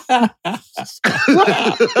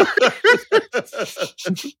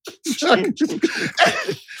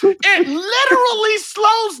 It literally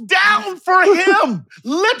slows down for him.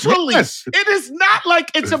 Literally. Yes. It is not like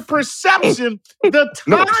it's a perception. The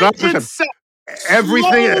No, time it's not perception. itself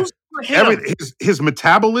Everything, slows for him. his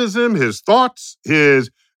metabolism, his thoughts,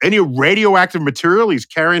 any radioactive material he's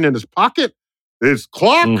carrying in his pocket, his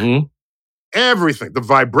clock, everything, the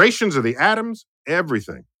vibrations of the atoms,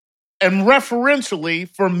 everything. And referentially,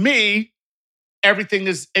 for me, everything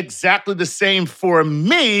is exactly the same for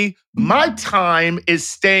me. My time is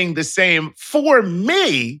staying the same for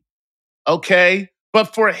me, okay?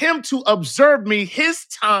 But for him to observe me, his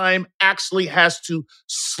time actually has to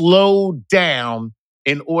slow down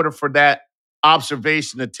in order for that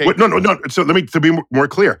observation to take Wait, no. So to be more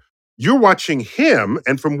clear, you're watching him,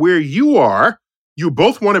 and from where you are, you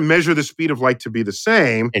both want to measure the speed of light to be the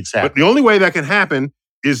same. Exactly. But the only way that can happen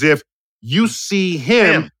is if you see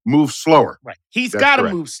him move slower. Right. He's That's got to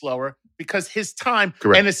correct. move slower because his time,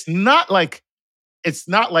 Correct. and it's not like it's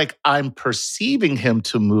not like I'm perceiving him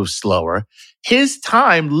to move slower. His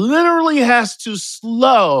time literally has to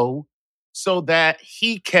slow so that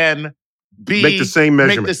he can make the same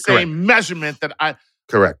measurement. Make the same measurement that I.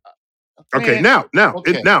 Correct. Okay. Now,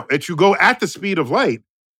 if you go at the speed of light,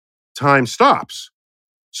 time stops.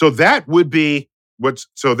 So that would be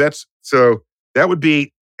that would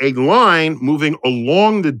be a line moving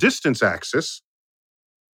along the distance axis,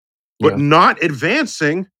 but not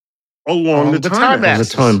advancing along the time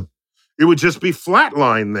axis. It would just be flat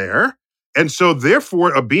line there. And so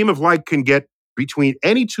therefore a beam of light can get between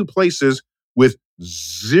any two places with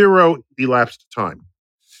zero elapsed time.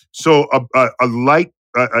 So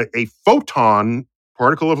a photon,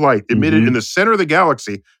 particle of light, emitted in the center of the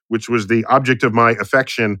galaxy, which was the object of my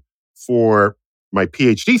affection for my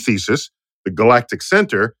PhD thesis, the galactic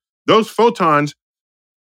center, those photons,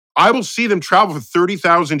 I will see them travel for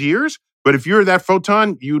 30,000 years, but if you're that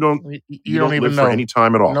photon, you don't even live know. For any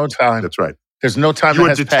time at all. No time. That's right. There's no time You that are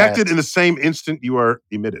has detected passed. in the same instant you are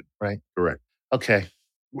emitted. Right. Correct. Okay.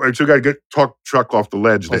 Right, so we got to talk Chuck off the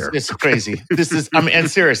ledge there. It's crazy. This is, and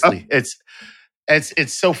seriously, it's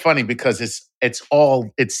so funny because it's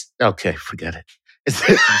okay, forget it.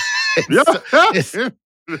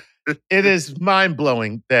 It is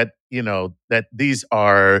mind-blowing that, that these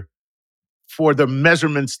are, for the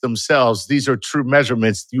measurements themselves, these are true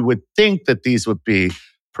measurements. You would think that these would be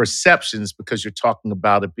perceptions because you're talking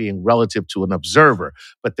about it being relative to an observer,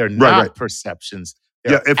 but they're not perceptions.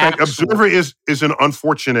 They're in fact, observer is an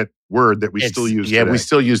unfortunate word that we still use today. We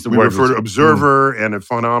still use the word. We refer to observer and a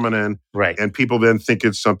phenomenon, right? And people then think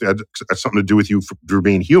it's something to do with you for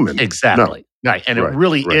being human. Exactly. No. Right. And it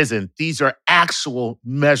really isn't. These are actual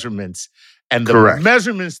measurements. And the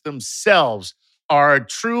measurements themselves are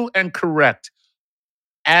true and correct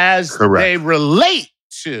as they relate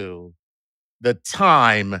to the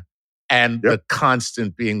time and the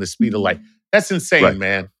constant being the speed of light. That's insane,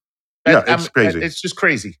 man. It's crazy. It's just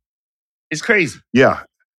crazy. It's crazy. Yeah.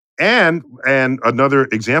 And another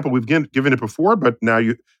example, we've given it before, but now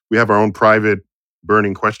we have our own private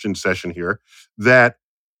burning question session here, that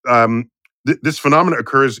this phenomenon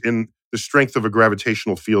occurs in the strength of a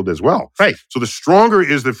gravitational field as well. Right. So the stronger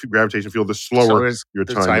is the gravitational field, the slower your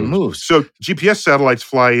time moves. So GPS satellites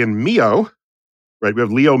fly in MEO, right? We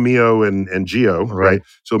have LEO, MEO, and GEO, right?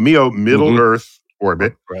 So MEO, middle Earth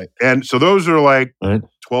orbit. Right. And so those are like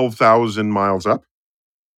 12,000 miles up.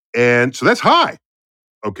 And so that's high,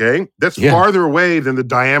 okay? That's farther away than the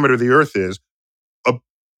diameter of the Earth is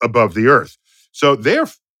above the Earth. So they're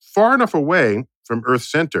far enough away from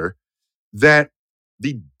Earth's center that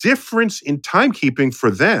the difference in timekeeping for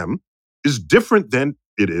them is different than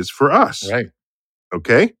it is for us. Right.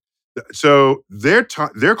 Okay? So their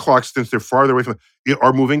clocks, since they're farther away from it,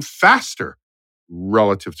 are moving faster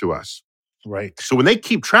relative to us. Right. So when they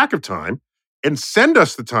keep track of time and send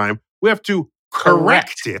us the time, we have to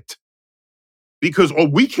correct it because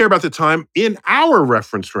we care about the time in our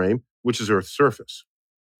reference frame, which is Earth's surface.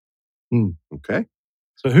 Okay?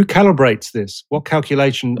 So who calibrates this? What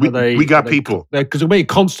calculation are they? We got people. Because we're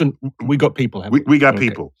constant. We got people. We got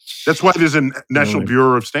people. That's why there's a National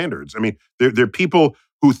Bureau of Standards. I mean, they're people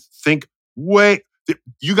who think,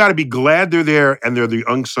 you got to be glad they're there, and they're the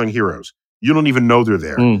unsung heroes. You don't even know they're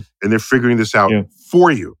there, and they're figuring this out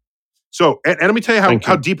for you. So, and let me tell you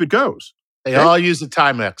how deep it goes. They all use the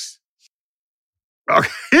Timex.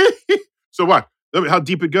 Okay. So what? How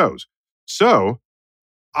deep it goes. So,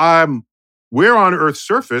 we're on Earth's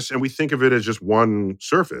surface, and we think of it as just one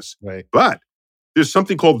surface. Right. But there's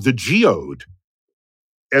something called the geode.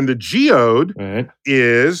 And the geode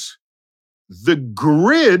is the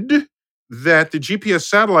grid that the GPS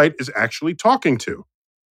satellite is actually talking to.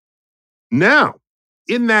 Now,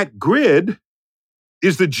 in that grid,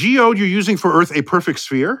 is the geode you're using for Earth a perfect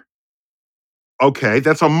sphere? Okay,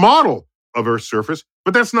 that's a model of Earth's surface,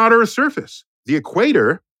 but that's not Earth's surface. The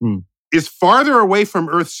equator is farther away from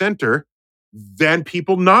Earth's center than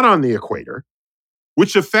people not on the equator,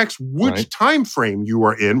 which affects which time frame you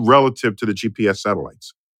are in relative to the GPS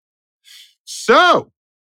satellites. So,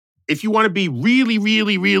 if you want to be really,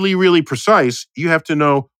 really, really, really precise, you have to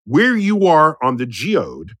know where you are on the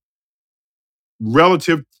geode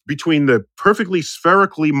relative between the perfectly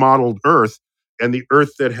spherically modeled Earth and the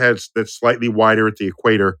Earth that's slightly wider at the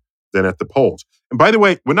equator than at the poles. And by the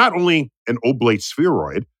way, we're not only an oblate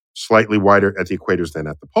spheroid, slightly wider at the equators than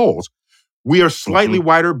at the poles, we are slightly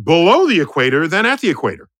wider below the equator than at the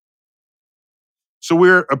equator. So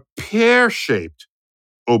we're a pear-shaped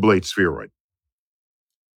oblate spheroid.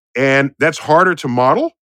 And that's harder to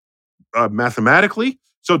model mathematically.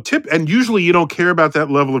 And usually you don't care about that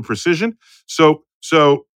level of precision. So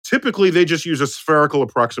typically they just use a spherical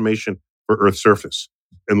approximation for Earth's surface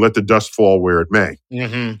and let the dust fall where it may.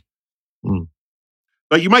 Mm-hmm.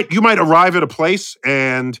 But you might arrive at a place,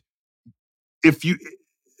 and if you,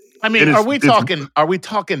 I mean, are we talking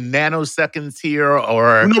nanoseconds here,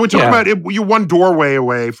 or no? We're talking about you're one doorway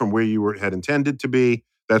away from where you had intended to be,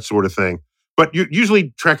 that sort of thing. But you're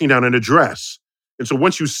usually tracking down an address, and so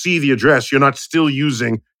once you see the address, you're not still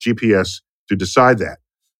using GPS to decide that.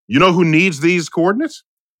 You know who needs these coordinates?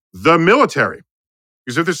 The military.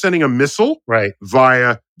 Because if they're sending a missile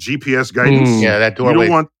via GPS guidance, that doorway,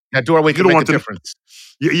 can make a difference.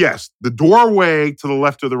 Yes, the doorway to the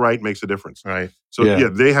left or the right makes a difference. Right. So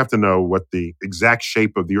they have to know what the exact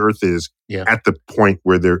shape of the Earth is at the point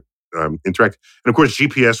where they're interacting. And of course,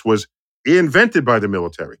 GPS was invented by the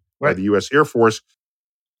military, by the U.S. Air Force,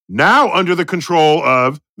 now under the control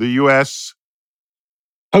of the U.S.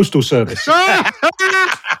 Postal Service.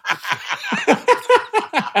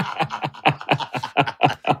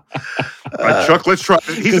 Chuck, let's try.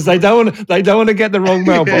 Because they don't want to get the wrong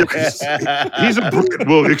mailbox. He's a Brit.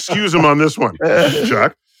 We'll excuse him on this one,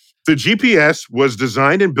 Chuck. The GPS was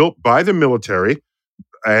designed and built by the military,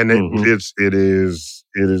 and it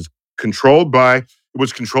was controlled by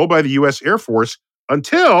the U.S. Air Force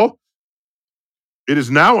until it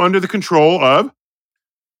is now under the control of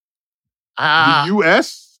the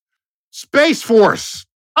U.S. Space Force.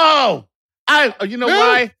 Oh, you know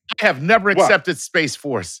why? I have never accepted Space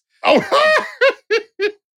Force. Oh,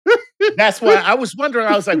 that's why I was wondering.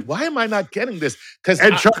 I was like, why am I not getting this?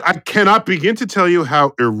 And Chuck, I cannot begin to tell you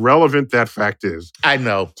how irrelevant that fact is. I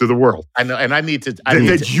know to the world. I know, and I need to.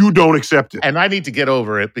 You don't accept it, and I need to get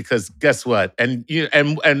over it because guess what? And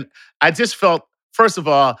I just felt. First of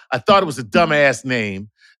all, I thought it was a dumbass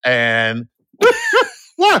name, and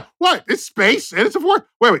what? It's space and it's a force.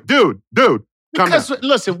 Wait, dude, because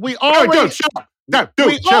listen, we already. Dude, shut up.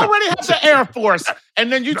 We already have the Air Force,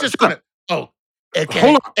 and then you're just going to, okay.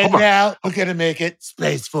 Hold on. Now we're going to make it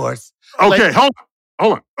Space Force. Okay, hold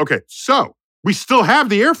on. Okay, so we still have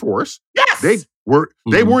the Air Force. Yes!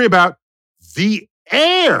 They worry about the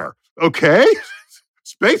air, okay?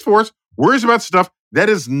 Space Force worries about stuff that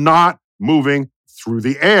is not moving through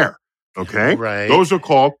the air, okay? Right. Those are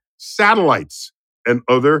called satellites and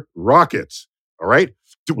other rockets, all right?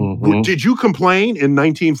 Did you complain in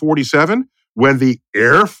 1947 when the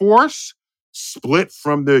Air Force split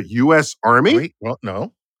from the U.S. Army? Wait, well,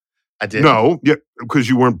 no, I didn't. No, because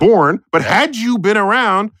you weren't born. But had you been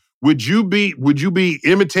around, would you be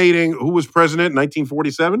imitating who was president in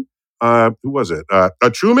 1947? Who was it?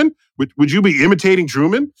 Truman? Would you be imitating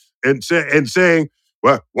Truman and saying,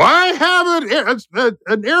 well, why have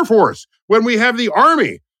an Air Force when we have the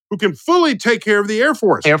Army who can fully take care of the Air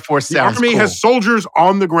Force? Air Force sounds cool. The Army has soldiers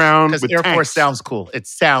on the ground with Air tanks. Force sounds cool. It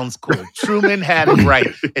sounds cool. Truman had it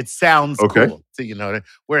right. It sounds cool. So,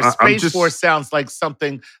 whereas Space Force sounds like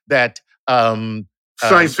something that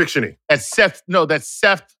science fiction-y. That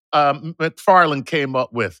Seth MacFarlane came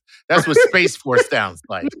up with. That's what Space Force sounds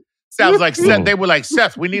like. Sounds like Seth. They were like,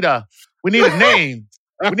 Seth, we need a name.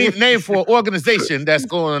 We need a name for an organization that's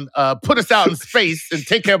going to put us out in space and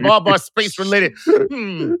take care of all of our space-related.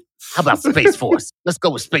 How about Space Force? Let's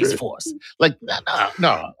go with Space Force. Like,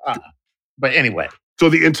 no. But anyway. So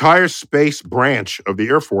the entire space branch of the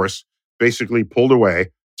Air Force basically pulled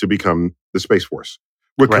away to become the Space Force.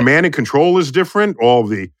 Where command and control is different. All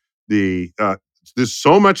there's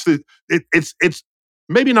so much that it's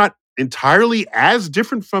maybe not entirely as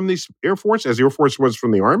different from the Air Force as the Air Force was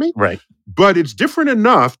from the Army. Right. But it's different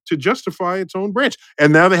enough to justify its own branch.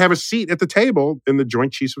 And now they have a seat at the table in the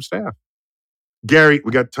Joint Chiefs of Staff. Gary,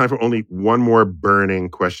 we got time for only one more burning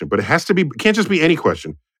question, but it can't just be any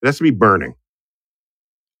question. It has to be burning.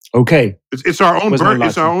 Okay. It's our own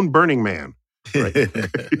it's our own Burning Man. Right.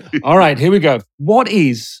 All right, here we go. What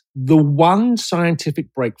is the one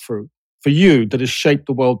scientific breakthrough for you that has shaped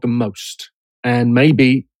the world the most? And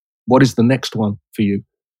maybe what is the next one for you?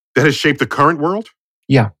 That has shaped the current world?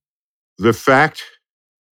 Yeah. The fact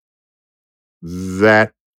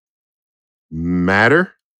that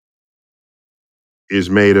matter is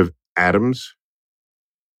made of atoms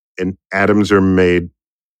and atoms are made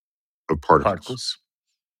of particles.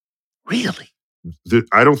 Really?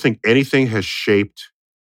 I don't think anything has shaped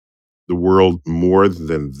the world more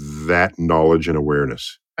than that knowledge and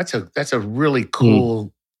awareness. That's a really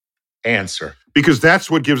cool answer. Because that's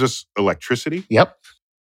what gives us electricity. Yep.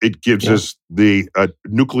 It gives us the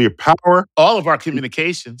nuclear power. All of our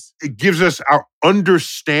communications. It gives us our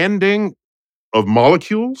understanding of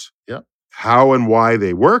molecules. Yep. How and why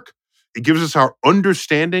they work. It gives us our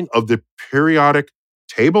understanding of the periodic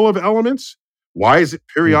table of elements. Why is it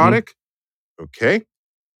periodic? Okay.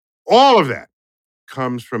 All of that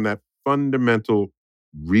comes from that fundamental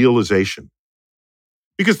realization.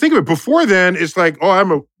 Because think of it, before then, it's like, oh,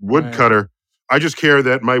 I'm a woodcutter. I just care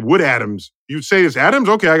that my wood atoms, you'd say it's atoms?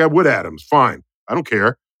 Okay, I got wood atoms. Fine. I don't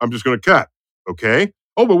care. I'm just going to cut. Okay?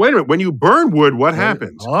 Oh, but wait a minute. When you burn wood, what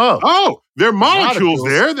happens? Oh, there are molecules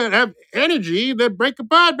there that have energy that break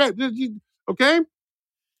apart. Okay?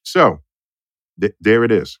 So, there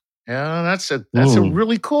it is. Yeah, that's a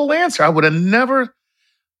really cool answer. I would have never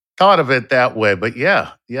thought of it that way. But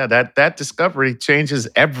yeah, that discovery changes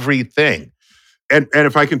everything. And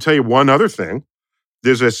if I can tell you one other thing,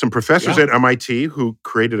 there's some professors at MIT who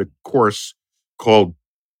created a course called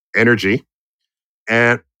Energy,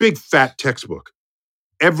 and big fat textbook.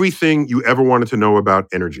 Everything you ever wanted to know about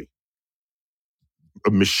energy.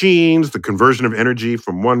 Machines, the conversion of energy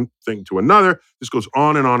from one thing to another. This goes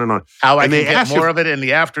on and on and on. How I can get more of it in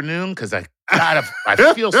the afternoon? Because I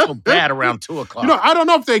feel so bad around 2 o'clock. I don't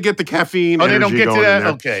know if they get the caffeine energy they don't get going to that? in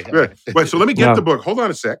there. Okay. Right. Wait, so let me get the book. Hold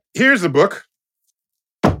on a sec. Here's the book.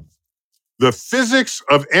 The Physics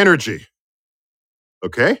of Energy.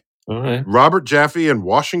 Okay? All right. Robert Jaffe and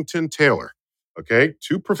Washington Taylor. Okay?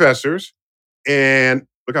 2 professors. And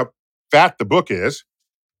look how fat the book is.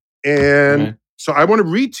 And so I want to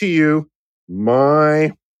read to you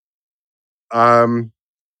my... I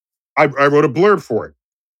wrote a blurb for it.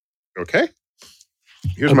 Okay?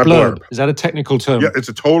 Here's my blurb. Is that a technical term? Yeah, it's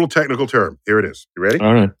a total technical term. Here it is. You ready?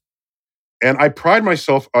 All right. And I pride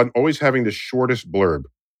myself on always having the shortest blurb.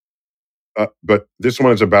 But this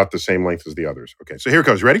one is about the same length as the others. Okay, so here it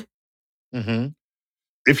goes. Ready? Mm-hmm.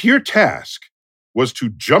 If your task was to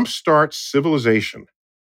jumpstart civilization,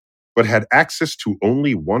 but had access to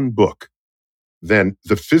only one book, then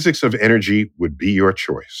The Physics of Energy would be your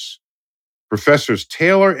choice. Professors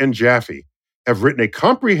Taylor and Jaffe have written a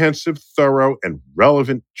comprehensive, thorough, and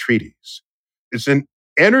relevant treatise. It's an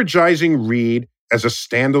energizing read as a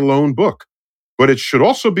standalone book, but it should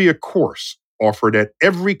also be a course offered at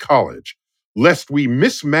every college, lest we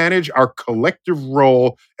mismanage our collective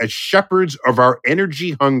role as shepherds of our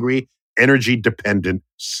energy-hungry, energy-dependent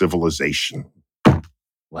civilization.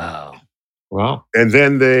 Wow. And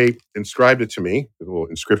then they inscribed it to me. There's a little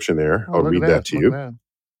inscription there. I'll read that to you.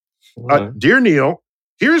 Dear Neil,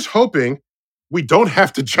 here's hoping we don't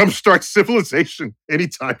have to jumpstart civilization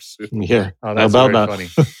anytime soon. Yeah. Oh, that's about very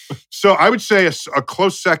that. funny. So I would say a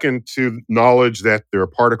close second to knowledge that there are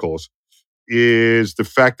particles is the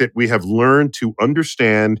fact that we have learned to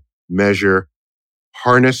understand, measure,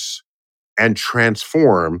 harness, and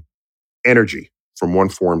transform energy from one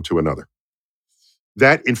form to another.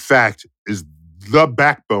 That, in fact, is the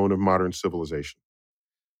backbone of modern civilization.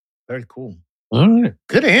 Very cool. All right.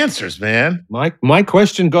 Good answers, man. My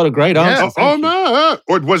question got a great answer. Oh, no.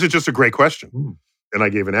 Or was it just a great question? And I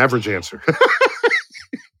gave an average answer.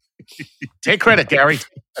 Take credit, Gary.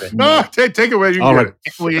 No, take it where you can get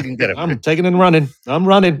it. Well, you can get it. I'm taking and running. I'm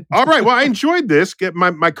running. All right. Well, I enjoyed this. Get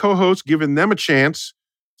my co-hosts, giving them a chance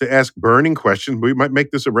to ask burning questions. We might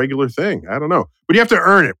make this a regular thing. I don't know. But you have to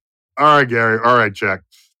earn it. All right, Gary. All right, Jack.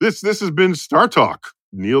 This has been Star Talk.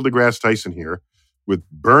 Neil deGrasse Tyson here with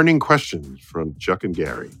burning questions from Chuck and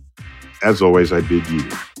Gary. As always, I bid you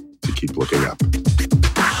to keep looking up.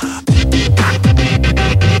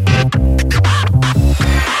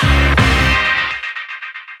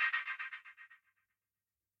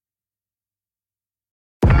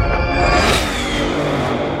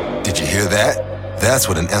 Did you hear that? That's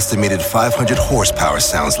what an estimated 500 horsepower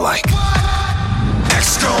sounds like.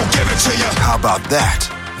 Gon' give it to you. How about that?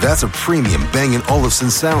 That's a premium Bang &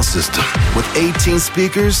 Olufsen sound system with 18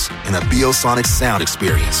 speakers and a Biosonic sound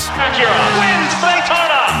experience. Acura wins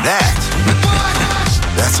Daytona. And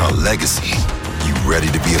that's our legacy. You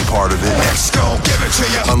ready to be a part of it? Gon' give it to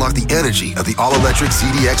you. Unlock the energy of the all-electric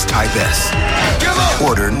ZDX Type S.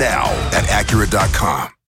 Order now at Acura.com.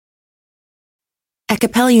 At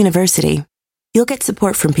Capella University, you'll get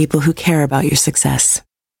support from people who care about your success.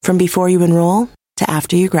 From before you enroll to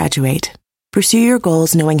after you graduate, pursue your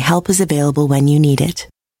goals knowing help is available when you need it.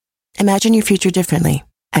 Imagine your future differently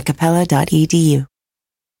at capella.edu.